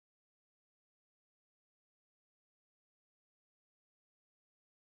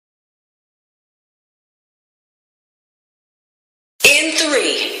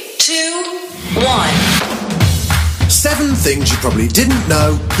3, 2, 1. 7 things you probably didn't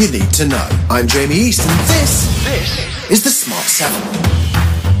know you need to know. I'm Jamie East, and this is the Smart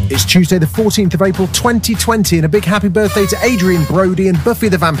 7. It's Tuesday the 14th of April 2020, and a big happy birthday to Adrian Brody and Buffy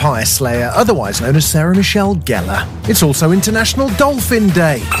the Vampire Slayer, otherwise known as Sarah Michelle Gellar. It's also International Dolphin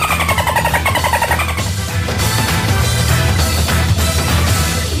Day.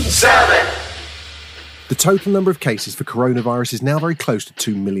 The total number of cases for coronavirus is now very close to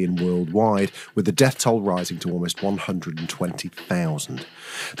 2 million worldwide, with the death toll rising to almost 120,000.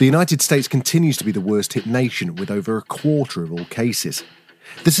 The United States continues to be the worst hit nation, with over a quarter of all cases.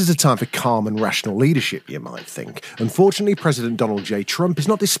 This is a time for calm and rational leadership, you might think. Unfortunately, President Donald J. Trump is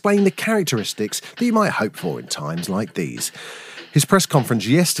not displaying the characteristics that you might hope for in times like these. His press conference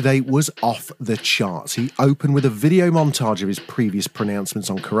yesterday was off the charts. He opened with a video montage of his previous pronouncements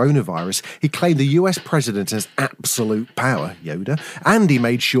on coronavirus. He claimed the US president has absolute power, Yoda, and he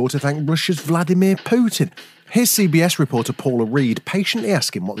made sure to thank Russia's Vladimir Putin. Here's CBS reporter Paula Reed patiently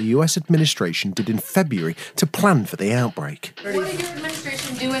asking what the US administration did in February to plan for the outbreak. What did your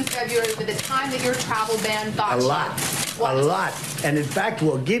administration do in February for the time that your travel ban got A lot. What? A lot. And in fact,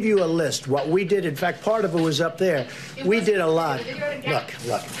 we'll give you a list. What we did, in fact, part of it was up there. We did a lot.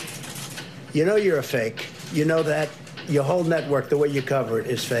 Look. You know you're a fake. You know that. Your whole network, the way you cover it,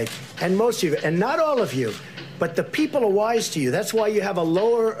 is fake. And most of you, and not all of you, but the people are wise to you. That's why you have a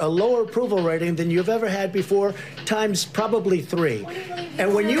lower approval rating than you've ever had before, times probably 3.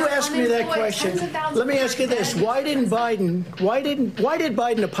 And when you ask me that question, let me ask you this: why did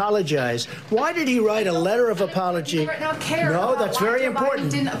Biden apologize? Why did he write a letter of apology? No, that's very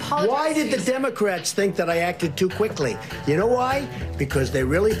important. Why did the Democrats think that I acted too quickly? You know why? Because they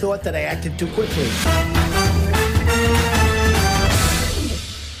really thought that I acted too quickly.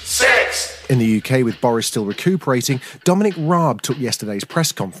 In the UK, with Boris still recuperating, Dominic Raab took yesterday's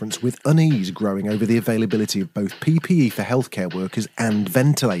press conference with unease growing over the availability of both PPE for healthcare workers and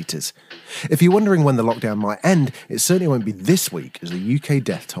ventilators. If you're wondering when the lockdown might end, it certainly won't be this week, as the UK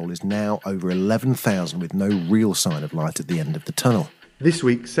death toll is now over 11,000 with no real sign of light at the end of the tunnel. This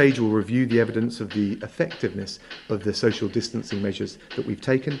week, SAGE will review the evidence of the effectiveness of the social distancing measures that we've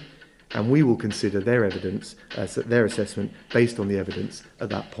taken, and we will consider their evidence, their assessment, based on the evidence at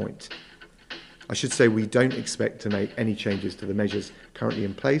that point. I should say we don't expect to make any changes to the measures currently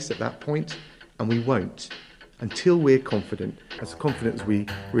in place at that point, and we won't until we're confident as we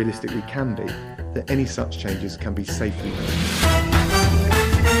realistically can be, that any such changes can be safely made.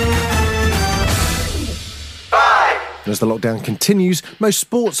 As the lockdown continues, most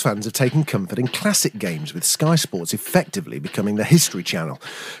sports fans have taken comfort in classic games, with Sky Sports effectively becoming the History Channel.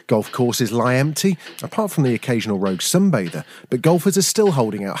 Golf courses lie empty, apart from the occasional rogue sunbather, but golfers are still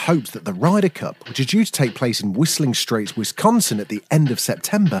holding out hopes that the Ryder Cup, which is due to take place in Whistling Straits, Wisconsin at the end of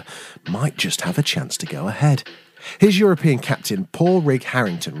September, might just have a chance to go ahead. Here's European captain Paul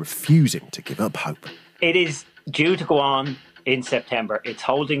Rigg-Harrington refusing to give up hope. It is due to go on in September. It's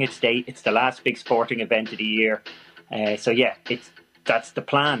holding its date. It's the last big sporting event of the year. That's the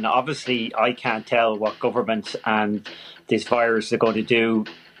plan. Obviously, I can't tell what government and this virus are going to do.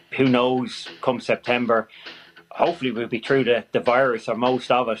 Who knows come September? Hopefully we'll be through the virus, or most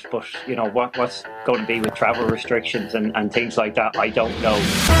of it, but you know what's going to be with travel restrictions and things like that, I don't know.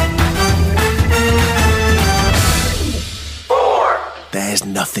 There's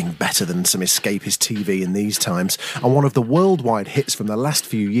nothing better than some escapist TV in these times, and one of the worldwide hits from the last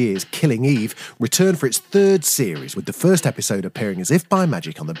few years, Killing Eve, returned for its 3rd series, with the first episode appearing as if by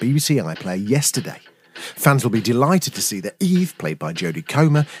magic on the BBC iPlayer yesterday. Fans will be delighted to see that Eve, played by Jodie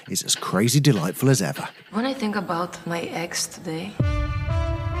Comer, is as crazy delightful as ever. When I think about my ex today,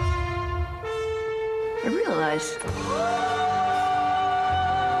 I realize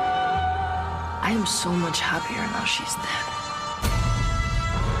I am so much happier now she's dead.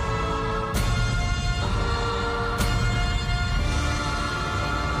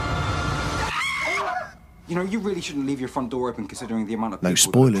 You know, you really shouldn't leave your front door open considering the amount of people No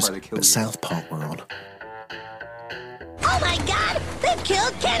spoilers, that try to kill but you. South Park were on. Oh my God! They've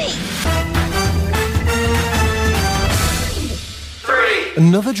killed Kenny!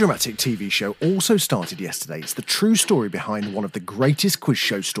 Another dramatic TV show also started yesterday. It's the true story behind one of the greatest quiz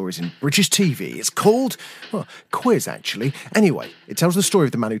show stories in British TV. It's called, Quiz, actually. Anyway, it tells the story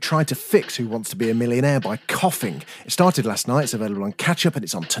of the man who tried to fix Who Wants to Be a Millionaire by coughing. It started last night, it's available on Catch Up, and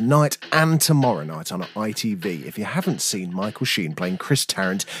it's on tonight and tomorrow night on ITV. If you haven't seen Michael Sheen playing Chris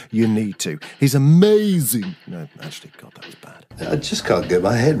Tarrant, you need to. He's amazing. No, actually, God, that was bad. I just can't get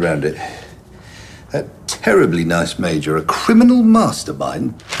my head round it. That terribly nice Major, a criminal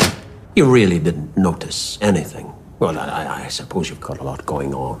mastermind. You really didn't notice anything, Well, I suppose you've got a lot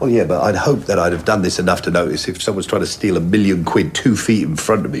going on. Well, yeah, but I'd hope that I'd have done this enough to notice if someone's trying to steal £1 million 2 feet in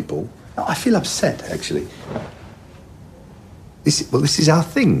front of me, Paul. I feel upset, actually. This is our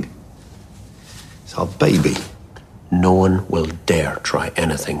thing. It's our baby. No one will dare try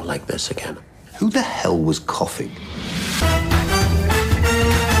anything like this again. Who the hell was coughing?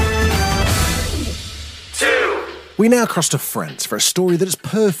 2. We now cross to France for a story that is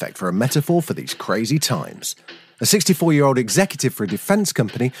perfect for a metaphor for these crazy times. A 64-year-old executive for a defence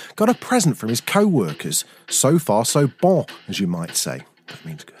company got a present from his co-workers. So far, so bon, as you might say. That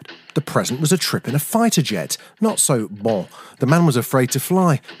means good. The present was a trip in a fighter jet. Not so bon. The man was afraid to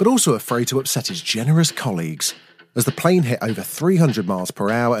fly, but also afraid to upset his generous colleagues. As the plane hit over 300 miles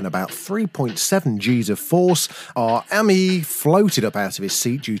per hour and about 3.7 Gs of force, our ami floated up out of his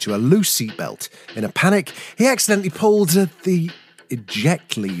seat due to a loose seatbelt. In a panic, he accidentally pulled the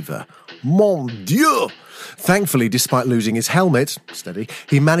eject lever. Mon Dieu! Thankfully, despite losing his helmet, steady,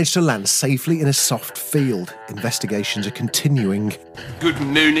 he managed to land safely in a soft field. Investigations are continuing. Good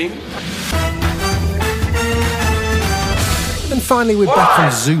nooning. And finally, we're back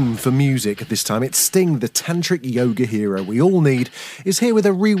on Zoom for music. This time it's Sting, the tantric yoga hero we all need, is here with a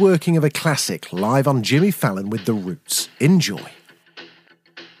reworking of a classic, live on Jimmy Fallon with The Roots. Enjoy.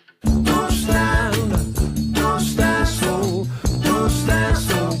 Don't stand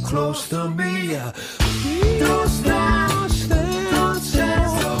so close to me. Don't stand so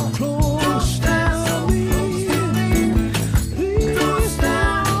close to me. Don't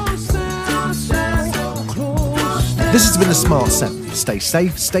stand so close. This has been the Smart 7. Stay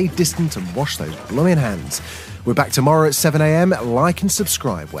safe, stay distant, and wash those blooming hands. We're back tomorrow at 7 a.m. Like and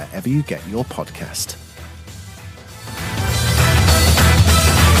subscribe wherever you get your podcast.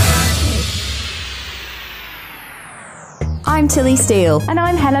 I'm Tilly Steele. And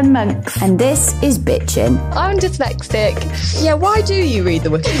I'm Helen Monks. And this is Bitchin'. I'm dyslexic. Yeah, why do you read the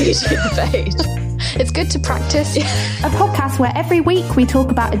Wikipedia page? It's good to practice. A podcast where every week we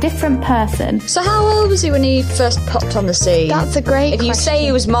talk about a different person. So how old was he when he first popped on the scene? That's a great If you question. say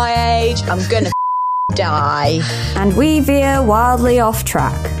he was my age, I'm gonna die. And we veer wildly off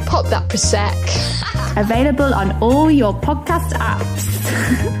track. Pop that Prosec. Available on all your podcast apps.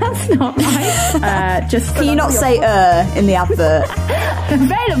 That's not right. Can you not say in the advert?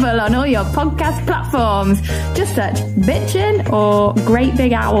 Available on all your podcast platforms. Just search Bitchin' or Great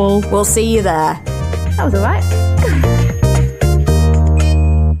Big Owl. We'll see you there. That was alright.